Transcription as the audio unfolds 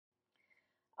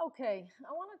Okay,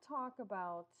 I want to talk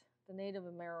about the Native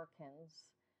Americans.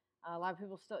 A lot of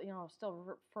people still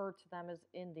refer to them as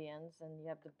Indians, and you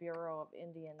have the Bureau of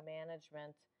Indian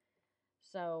Management.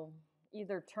 So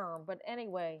either term, but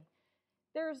anyway,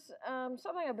 there's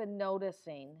something I've been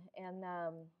noticing, and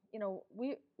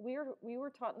we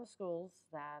were taught in the schools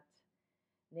that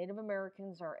Native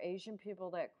Americans are Asian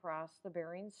people that crossed the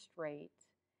Bering Strait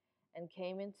and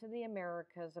came into the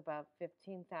Americas about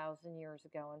 15,000 years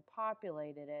ago and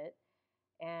populated it.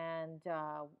 And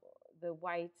the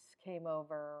whites came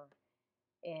over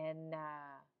in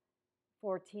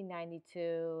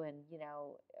 1492, and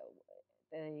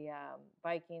the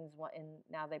Vikings, and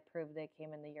now they proved they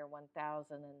came in the year 1000,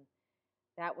 and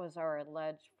that was our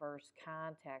alleged first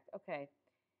contact. Okay,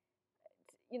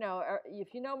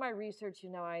 if you know my research,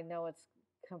 I know it's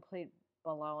complete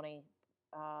baloney.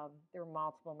 There were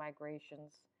multiple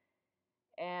migrations,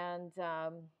 and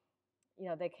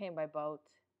they came by boat.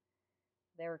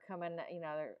 They were coming,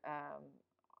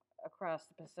 across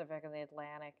the Pacific and the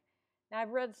Atlantic. Now, I've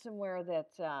read somewhere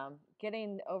that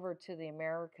getting over to the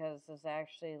Americas is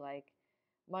actually like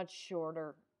much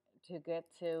shorter to get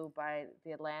to by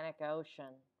the Atlantic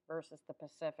Ocean versus the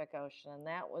Pacific Ocean, and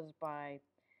that was by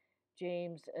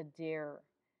James Adair.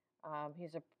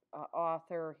 He's a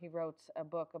author. He wrote a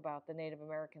book about the Native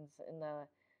Americans in the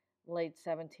late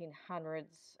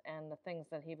 1700s and the things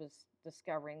that he was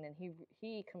discovering, and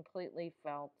he completely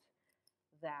felt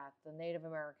that the Native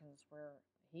Americans were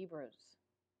Hebrews.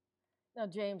 Now,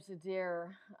 James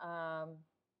Adair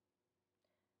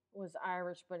was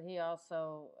Irish, but he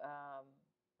also,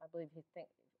 I believe,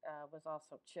 was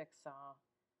also Chickasaw,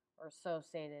 or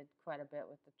associated quite a bit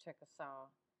with the Chickasaw.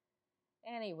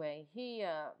 Anyway, he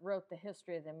wrote the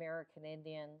history of the American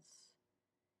Indians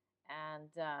and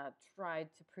tried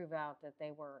to prove out that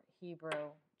they were Hebrew,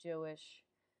 Jewish,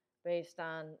 based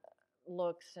on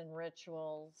looks and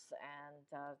rituals and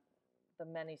the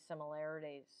many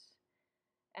similarities.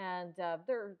 And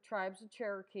there are tribes of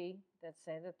Cherokee that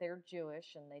say that they're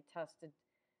Jewish, and they tested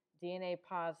DNA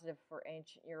positive for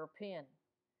ancient European.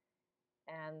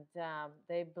 And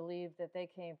they believe that they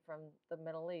came from the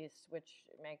Middle East, which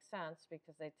makes sense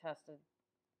because they tested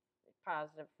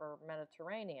positive for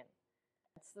Mediterranean.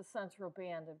 It's the Central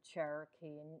Band of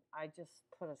Cherokee, and I just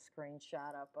put a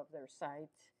screenshot up of their site.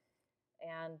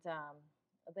 And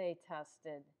they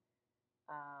tested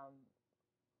um,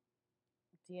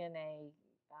 DNA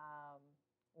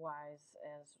wise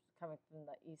as coming from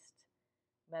the East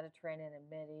Mediterranean and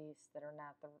Mideast that are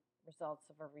not the results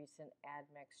of a recent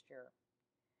admixture.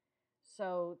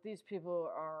 So these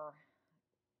people are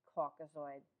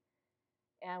Caucasoid.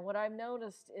 And what I've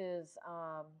noticed is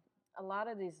a lot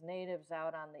of these natives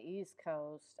out on the East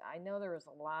Coast, I know there was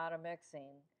a lot of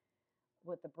mixing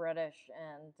with the British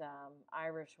and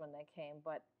Irish when they came,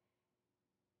 but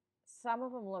some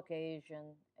of them look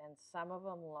Asian and some of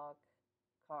them look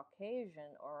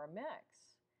Caucasian or a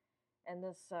mix. And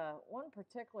this one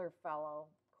particular fellow,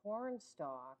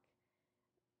 Cornstalk,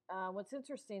 what's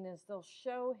interesting is they'll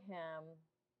show him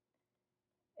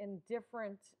in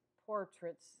different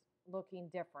portraits looking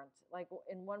different. Like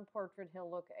in one portrait, he'll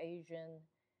look Asian,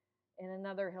 in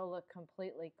another, he'll look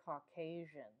completely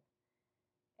Caucasian.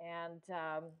 And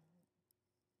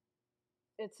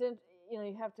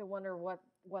you have to wonder what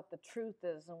the truth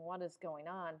is and what is going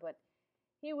on. But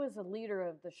he was a leader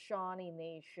of the Shawnee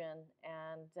Nation,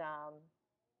 and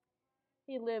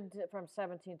he lived from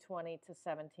 1720 to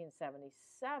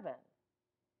 1777.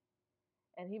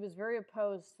 And he was very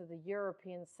opposed to the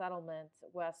European settlement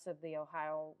west of the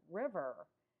Ohio River.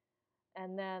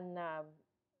 And then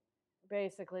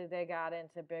basically they got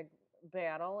into a big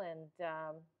battle, and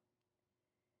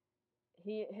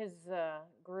his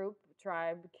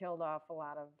tribe killed off a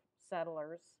lot of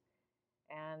settlers,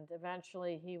 and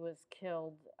eventually he was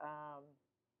killed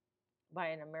by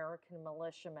an American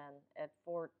militiaman at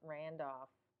Fort Randolph.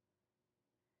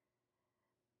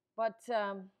 But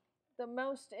the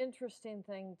most interesting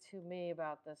thing to me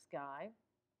about this guy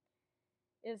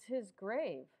is his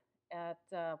grave at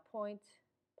Point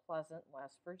Pleasant,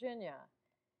 West Virginia.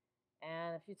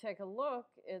 And if you take a look,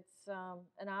 it's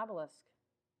an obelisk.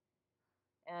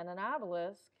 And an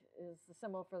obelisk is the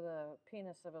symbol for the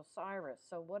penis of Osiris.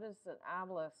 So what is an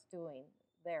obelisk doing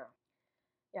there?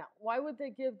 Yeah, why would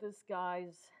they give this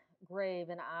guy's grave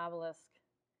an obelisk?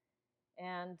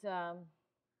 And,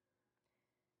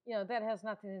 that has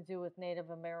nothing to do with Native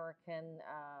American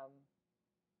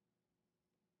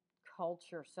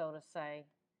culture, so to say.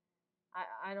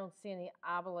 I don't see any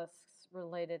obelisks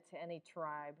related to any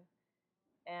tribe.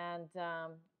 And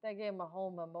they gave him a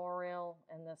whole memorial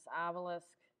and this obelisk.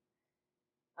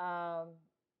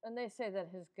 And and they say that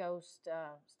his ghost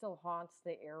still haunts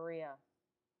the area,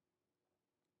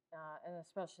 and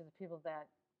especially the people that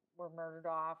were murdered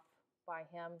off by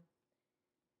him.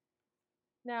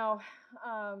 Now,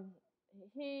 um,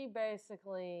 he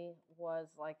basically was,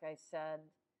 like I said,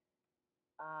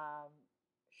 um,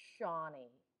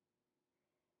 Shawnee.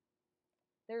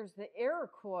 There's the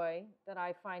Iroquois that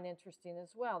I find interesting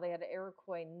as well. They had an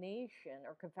Iroquois nation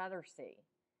or confederacy,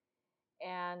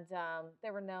 and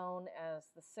they were known as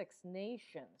the Six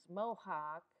Nations: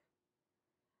 Mohawk,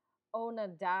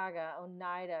 Onondaga,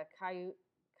 Oneida,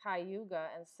 Cayuga,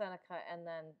 and Seneca, and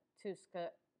then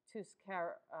Tuscarora.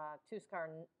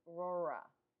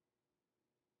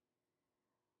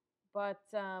 But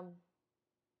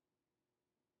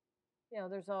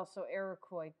there's also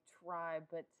Iroquois tribe,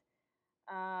 but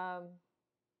I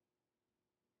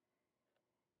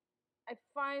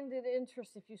find it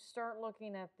interesting if you start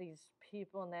looking at these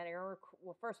people in that Iroquois.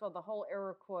 Well, first of all, the whole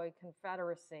Iroquois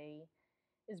Confederacy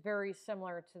is very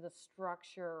similar to the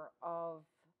structure of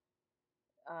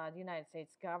the United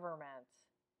States government,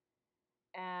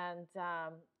 and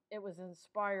it was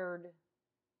inspired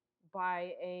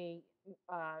by a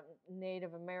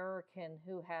Native American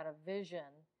who had a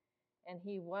vision, and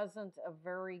he wasn't a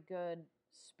very good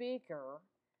speaker,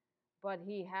 but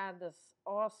he had this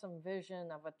awesome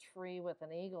vision of a tree with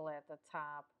an eagle at the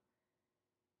top,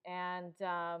 and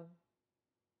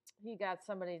he got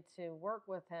somebody to work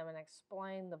with him and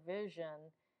explain the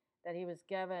vision that he was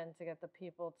given to get the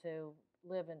people to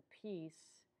live in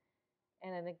peace,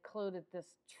 and it included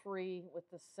this tree with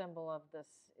the symbol of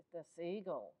this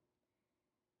eagle.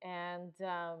 And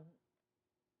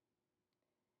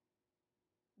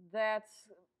that's,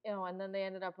 and then they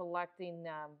ended up electing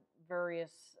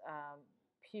various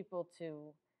people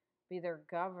to be their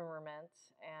government,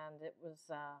 and it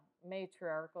was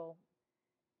matriarchal.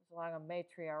 It was along a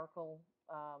matriarchal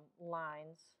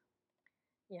lines.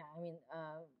 Yeah, I mean,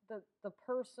 the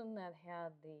person that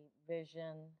had the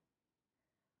vision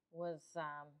was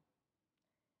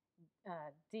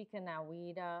Deacon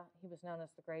Awida. He was known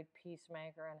as the Great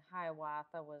Peacemaker, and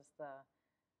Hiawatha was the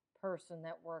person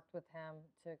that worked with him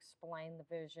to explain the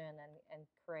vision and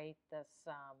create this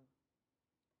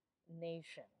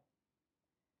nation.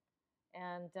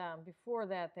 And before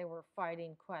that, they were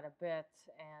fighting quite a bit,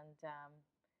 and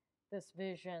this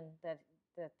vision that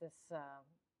this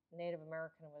Native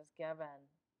American was given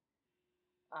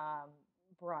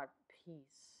brought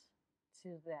peace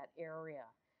to that area.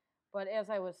 But as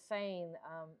I was saying,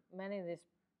 many of these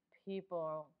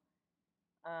people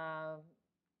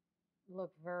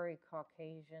look very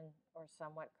Caucasian or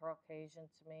somewhat Caucasian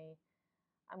to me.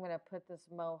 I'm going to put this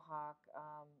Mohawk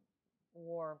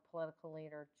war and political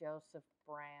leader Joseph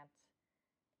Brant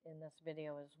in this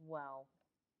video as well.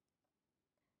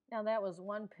 Now that was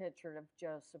one picture of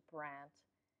Joseph Brant.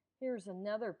 Here's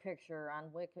another picture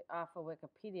off of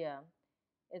Wikipedia.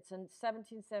 It's a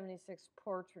 1776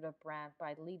 portrait of Brant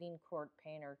by leading court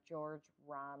painter George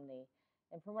Romney.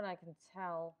 And from what I can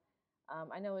tell,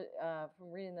 I know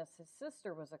from reading this, his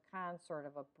sister was a consort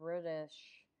of a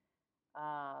British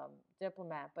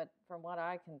diplomat, but from what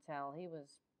I can tell, he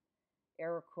was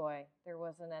Iroquois. There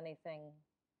wasn't any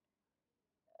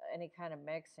kind of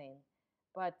mixing.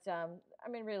 But, I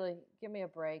mean, really, give me a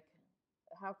break.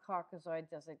 How Caucasoid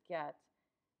does it get?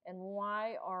 And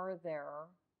why are there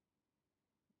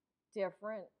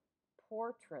different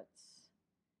portraits?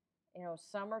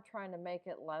 Some are trying to make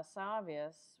it less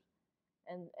obvious,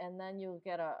 and then you'll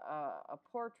get a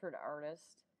portrait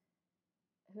artist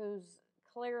who's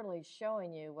clearly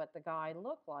showing you what the guy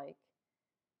looked like.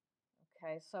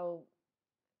 Okay, so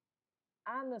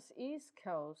on this East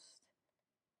Coast,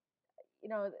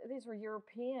 these were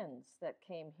Europeans that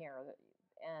came here,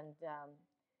 and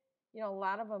a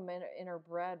lot of them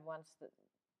interbred once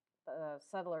the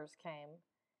settlers came,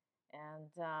 and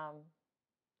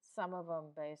some of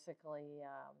them basically,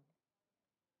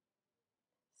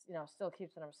 still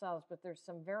keep to themselves, but there's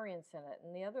some variance in it.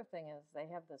 And the other thing is they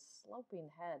have this sloping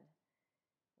head,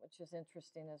 which is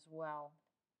interesting as well.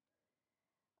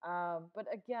 But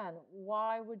again,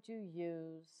 why would you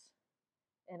use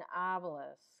an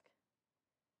obelisk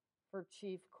for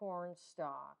Chief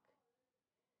Cornstalk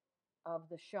of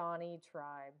the Shawnee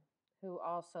tribe, who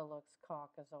also looks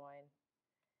Caucasoid?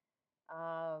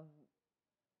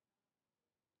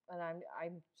 And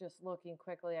I'm just looking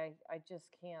quickly. I just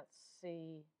can't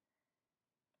see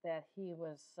that he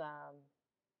was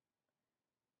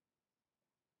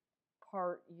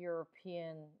part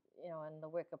European, in the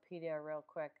Wikipedia real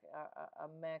quick, a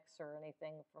mix or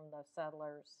anything from the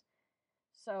settlers.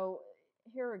 So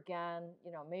here again,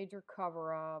 major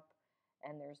cover-up.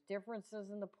 And there's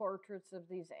differences in the portraits of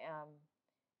these,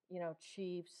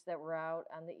 chiefs that were out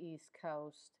on the East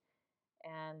Coast.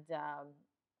 And,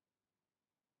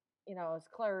 it's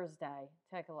clear as day.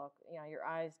 Take a look. Your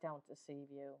eyes don't deceive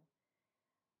you.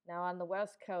 Now, on the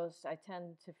West Coast, I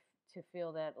tend to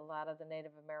feel that a lot of the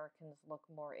Native Americans look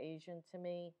more Asian to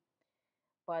me,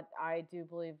 but I do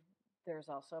believe there's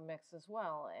also a mix as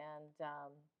well. And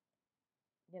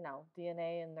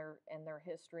DNA and their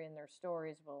history and their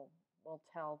stories will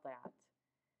tell that.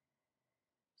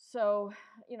 So,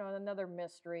 another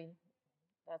mystery.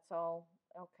 That's all.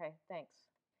 Okay, thanks.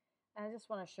 And I just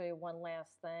want to show you one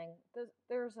last thing.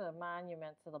 There's a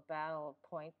monument to the Battle of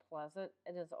Point Pleasant.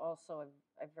 It is also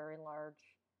a very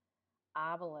large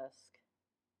obelisk.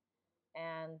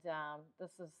 And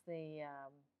this is the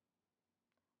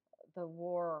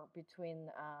war between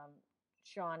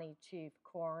Shawnee Chief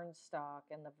Cornstalk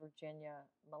and the Virginia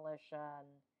militia,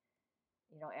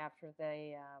 and after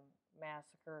they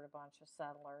massacred a bunch of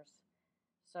settlers.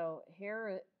 So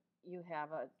here you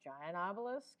have a giant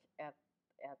obelisk at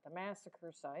the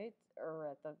massacre site, or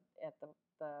at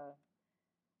the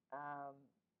um,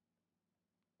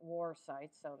 war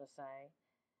site, so to say,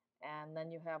 and then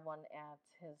you have one at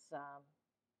his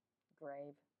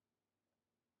grave.